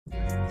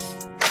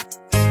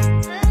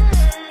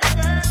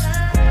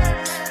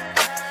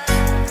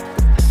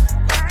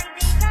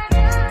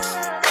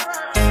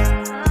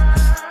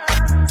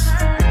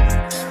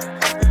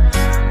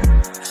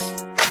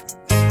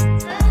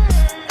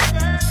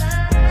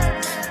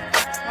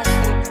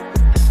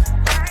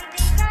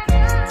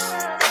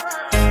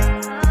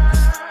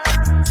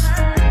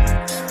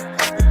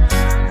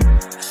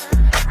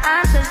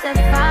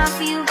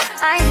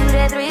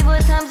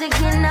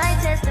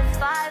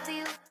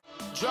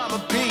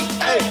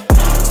Hey,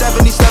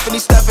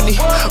 Stefany.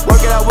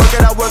 Work it out, work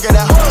it out.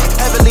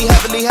 Heavenly.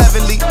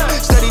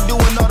 Steady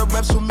doing all the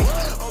reps for me.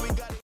 Oh, we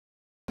got it.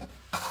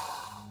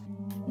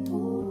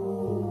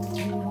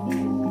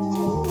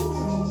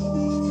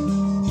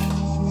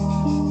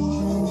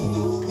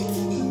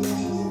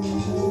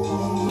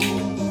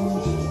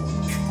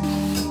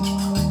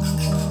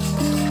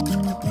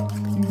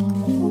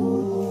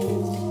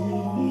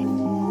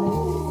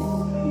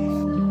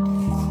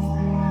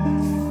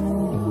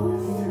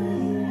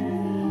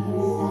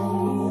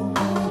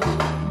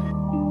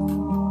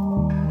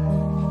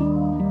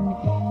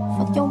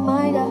 Your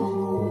mind up,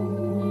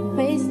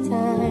 waste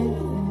time.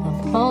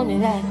 I'm on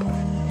it, I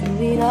do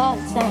it all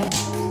the time.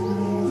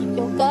 Keep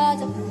your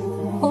guards up,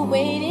 or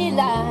wait in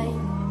line.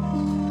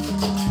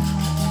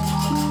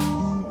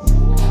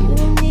 You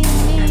don't need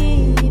me,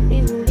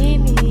 please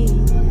believe me.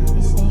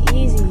 This ain't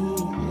easy, you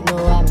know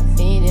I've been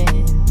feeding.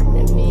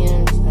 Let me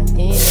unleash my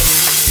demons.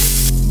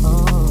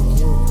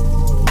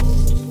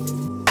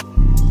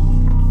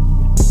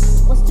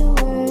 What's the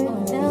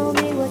word? Tell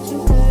me what you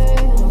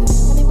heard.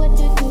 Tell me what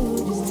to do.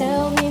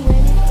 Tell me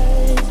when it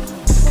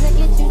hurts, when I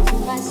get you to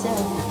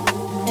myself,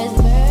 there's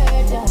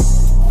murder.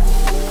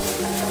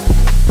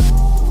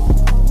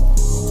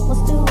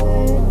 What's the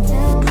word?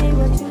 Tell me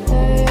what you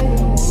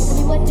heard. Tell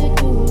me what to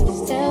do,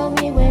 just tell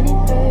me when it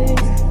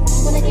hurts.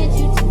 When I get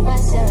you to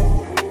myself,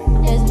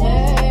 there's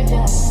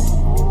murder.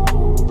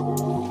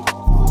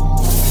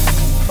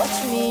 What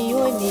you mean, you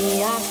and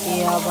me, I'm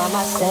here all by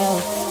myself.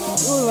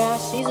 You around,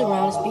 she's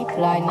around, let's be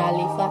polite, not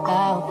leave her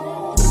out.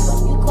 What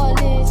you call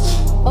this?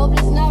 Hope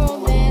it's not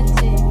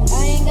romantic. I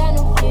ain't got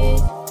no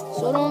kids,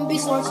 so don't be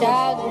so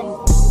childish.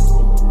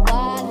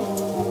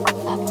 Wildin',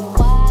 I've been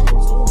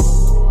wildin' too.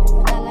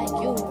 Not like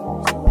you,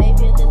 so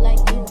maybe I look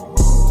like you.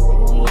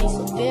 Maybe we ain't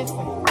so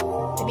different.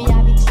 Maybe I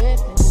be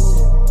tripping.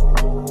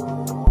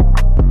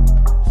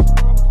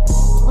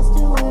 What's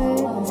the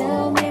word?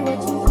 Tell me what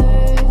you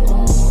heard.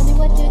 Tell me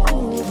what to do.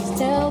 Just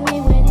tell me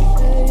when it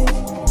hurts.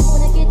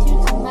 When I get you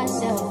to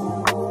myself,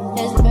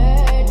 there's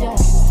murder.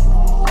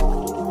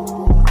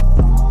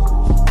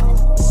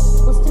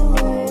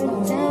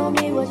 Tell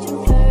me what you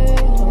heard.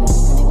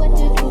 Tell me what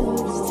to do.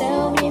 Just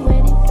tell me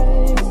when it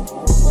hurts.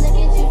 When I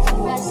get you to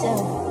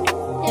myself,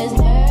 there's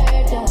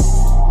murder.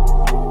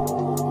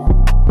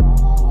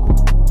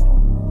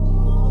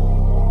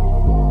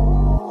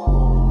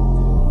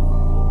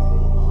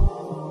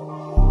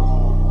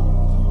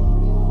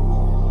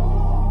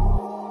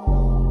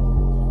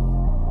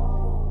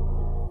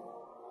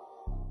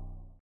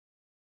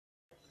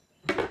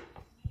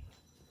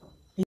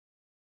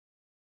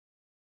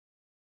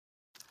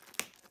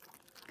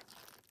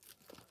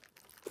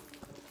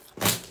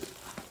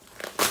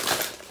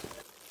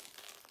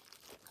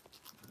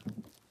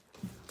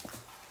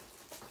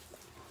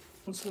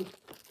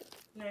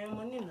 No, your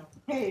money now.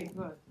 Hey,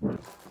 good.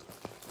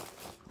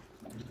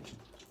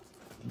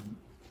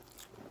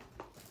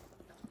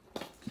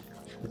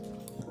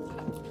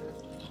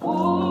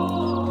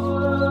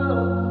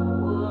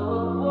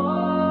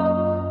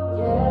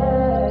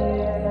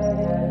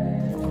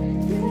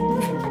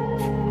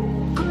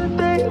 Good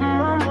day in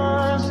my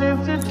mind,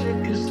 safe to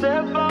take a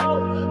step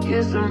out.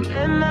 Get some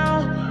air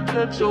now,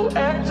 let your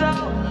edge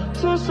out.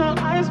 To some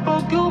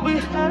iceberg, you'll be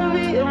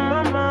heavy in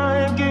my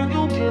mind. Can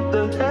you get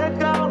the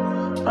heck out?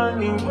 I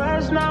need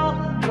rest now,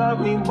 got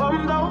me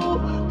bummed out.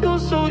 You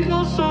so,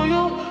 baby.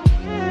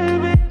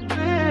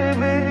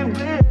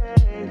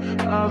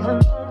 I've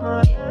been on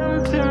my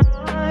empty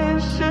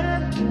mind,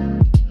 shit.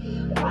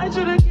 I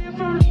should've came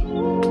from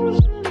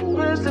losing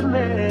best in me.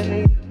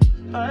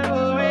 I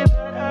worry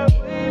that I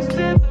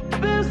wasted the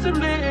best in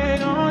me.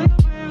 Oh, you,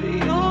 baby,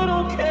 you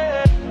don't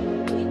care.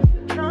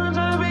 Trying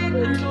to be a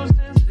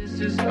nuisance, this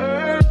is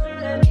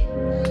urgent.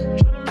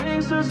 Trying to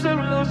make some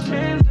simple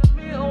change to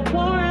me, a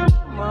war in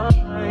my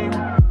mind.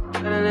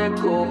 Gotta let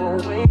go of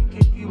a wink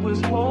if he was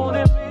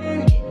holding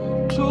me.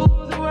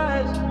 Choose the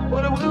right,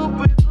 but it will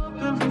break up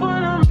in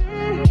front of me.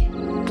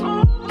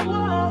 All the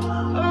while,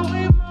 I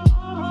leave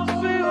all my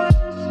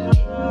feelings.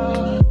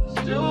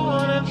 Still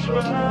wanna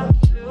try,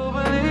 still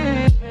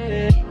believe me.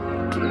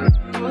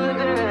 Good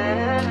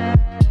days,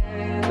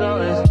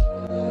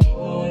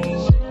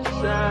 always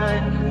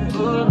inside.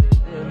 Good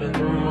living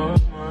in my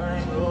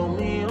mind, hold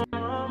me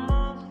on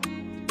my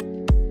feet.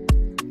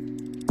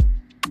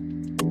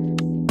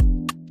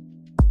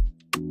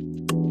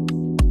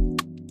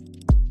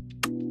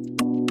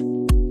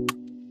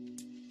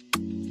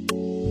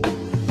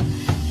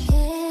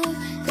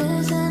 If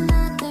there's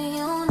another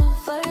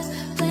universe,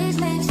 please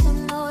make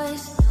some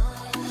noise.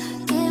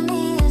 Give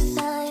me a sign.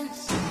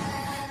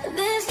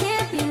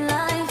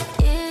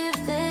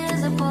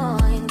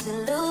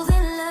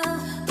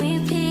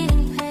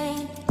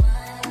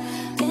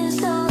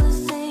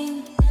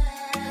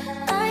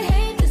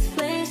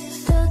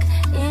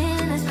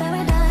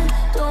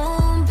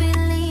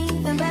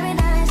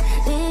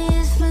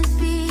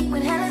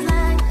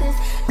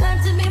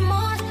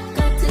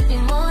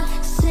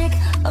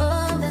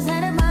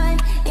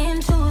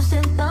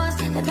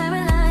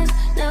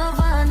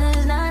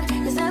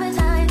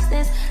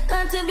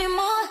 to be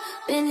more.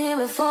 Been here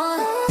before.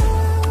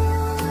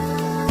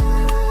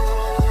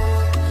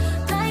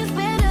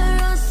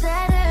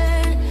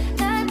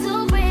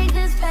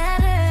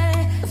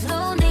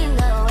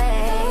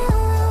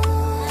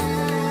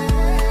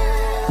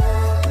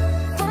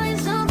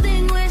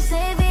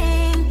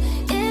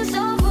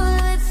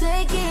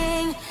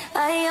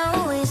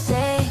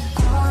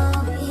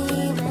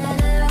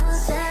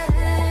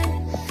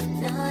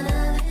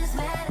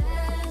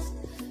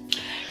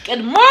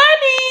 Good morning.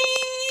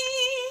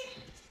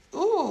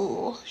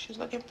 Ooh, she's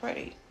looking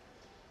pretty.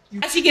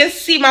 As you can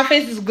see, my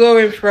face is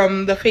glowing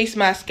from the face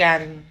mask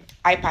and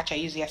eye patch I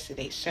used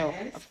yesterday. So,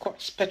 of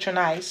course,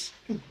 patronize.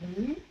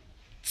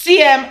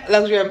 CM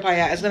Luxury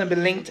Empire is going to be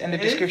linked in the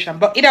description.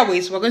 But either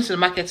ways, we're going to the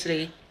market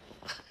today.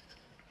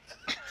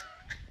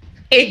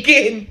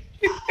 Again.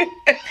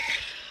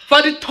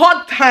 For the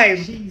third time.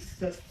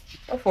 Jesus.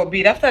 God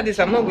forbid. After this,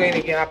 I'm not going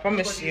again. I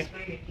promise you.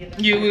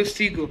 You will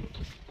still go.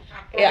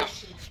 Yeah.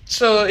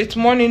 So it's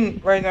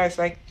morning right now. It's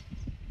like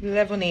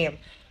 11 a.m.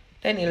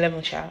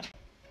 10-11 shower.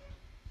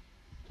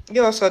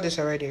 You all saw this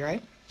already,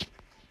 right?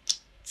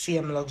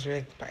 CM Luxury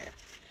Empire.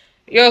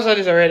 You all saw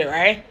this already,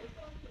 right?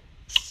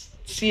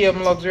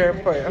 CM Luxury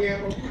Empire.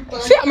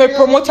 See, I'm a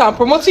promoter. I'm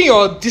promoting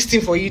your this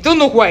thing for you. You don't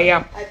know who I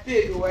am. I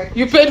paid what?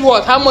 You paid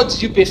what? How much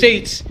did you pay? Say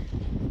it.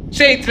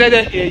 Say it. Let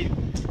them hear you.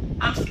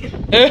 I'm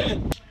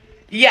scared.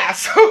 Yeah.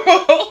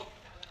 So,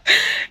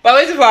 but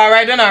waiting for our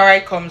ride. When our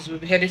ride comes, we'll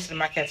be heading to the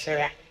market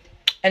area.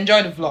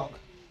 Enjoy the vlog.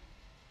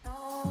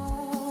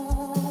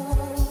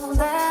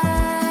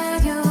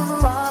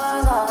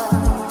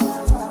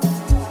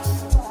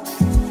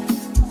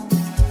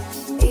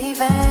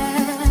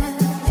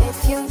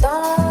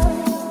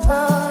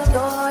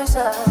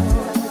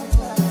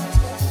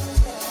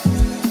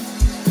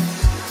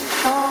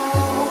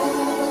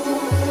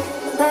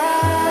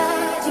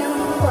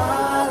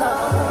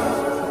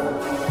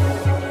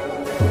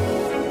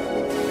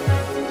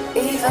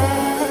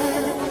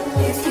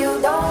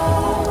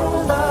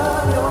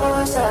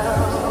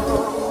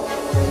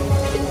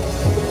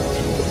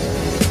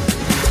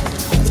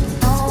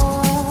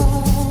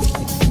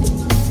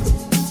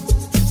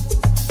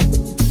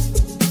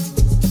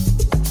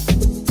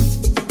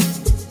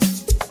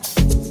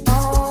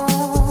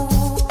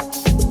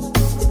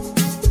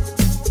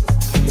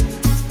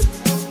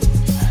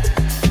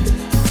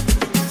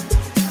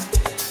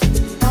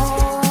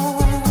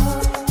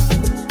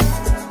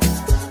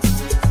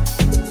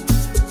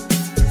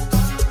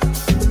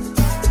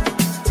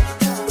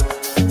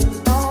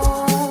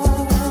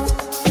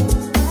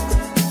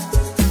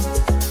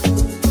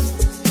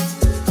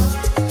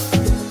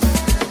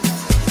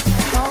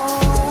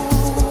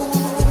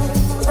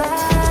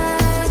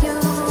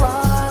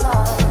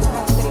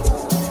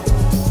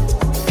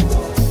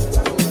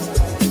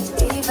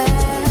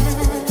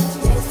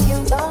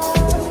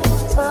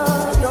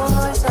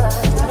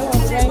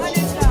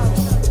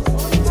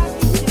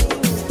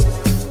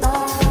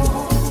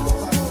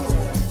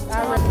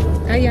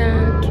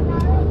 Tired,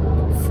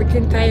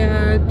 freaking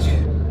tired.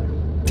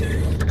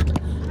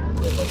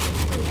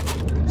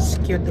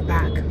 Secured the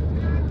bag.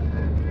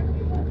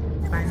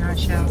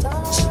 Financial.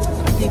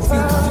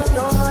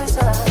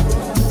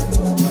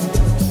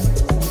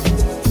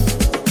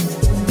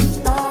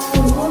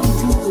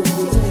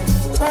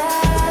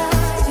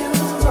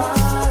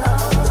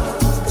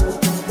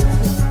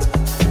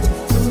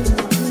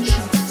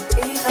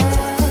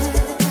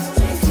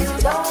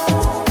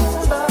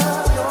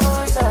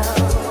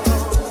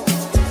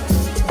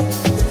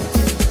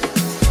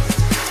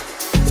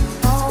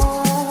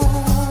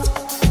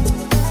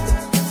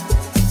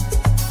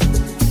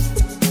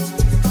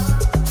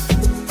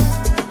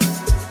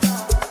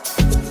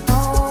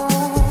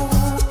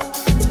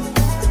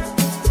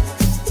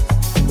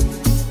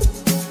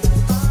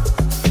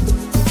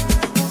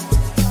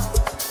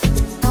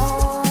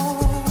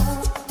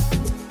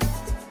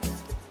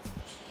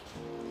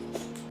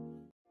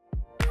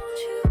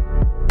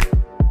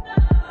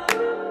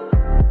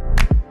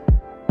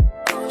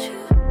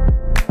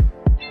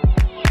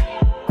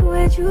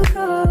 Where'd you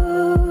go?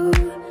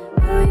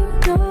 Oh, you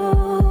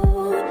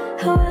know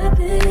how I've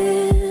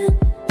been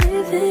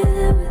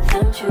living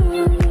without you.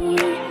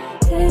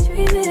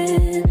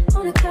 Daydreaming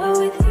on a cloud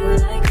with you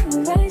like a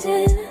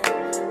horizon.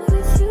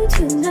 With you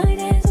tonight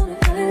is on an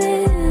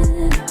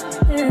island.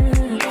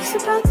 It's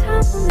about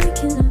time I'm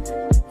waking up.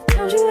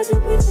 Told you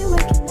wasn't with me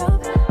waking up.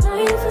 Now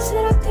you never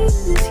said I couldn't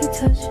miss your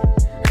touch.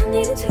 I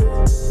needed to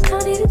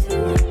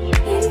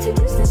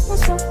distance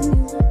myself from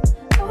you.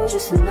 I was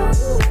just in love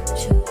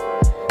with you.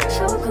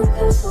 So come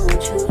close, I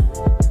want you,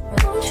 I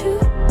want you.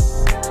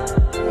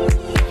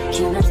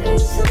 Can I tell you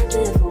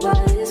something for what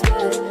it's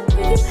worth? With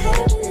your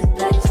head in its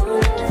place on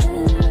earth.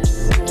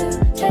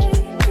 Take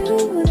you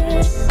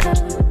there,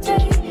 I'll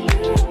take you.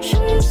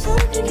 Show you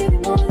something, give you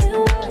more than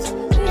words.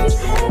 With your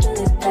head in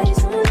its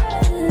place on earth.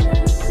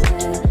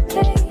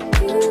 Take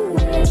you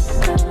there,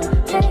 I'll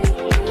take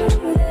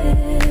you there.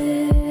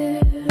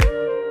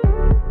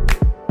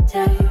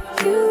 Take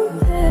you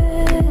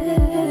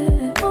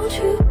there, won't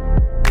you?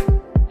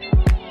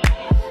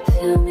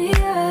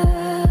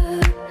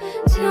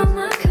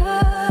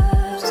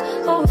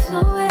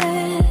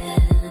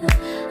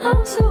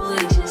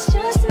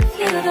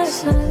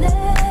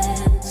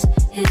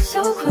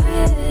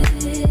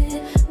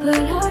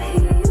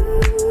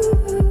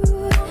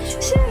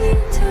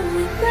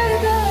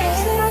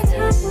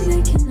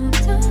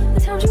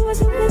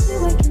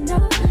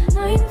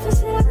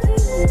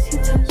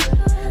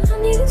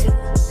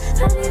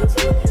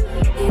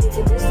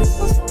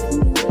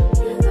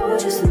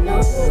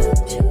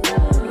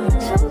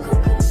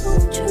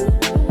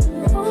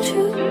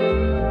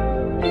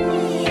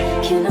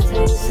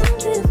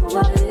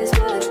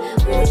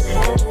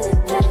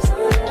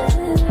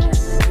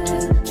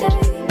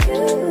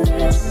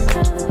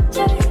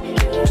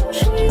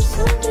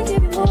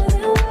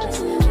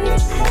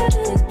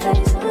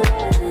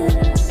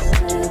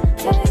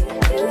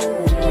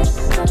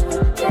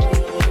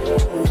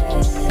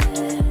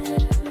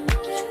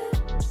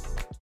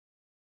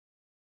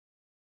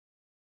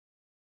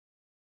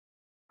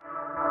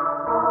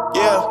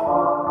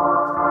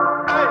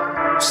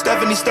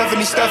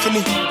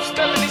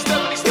 Stefany.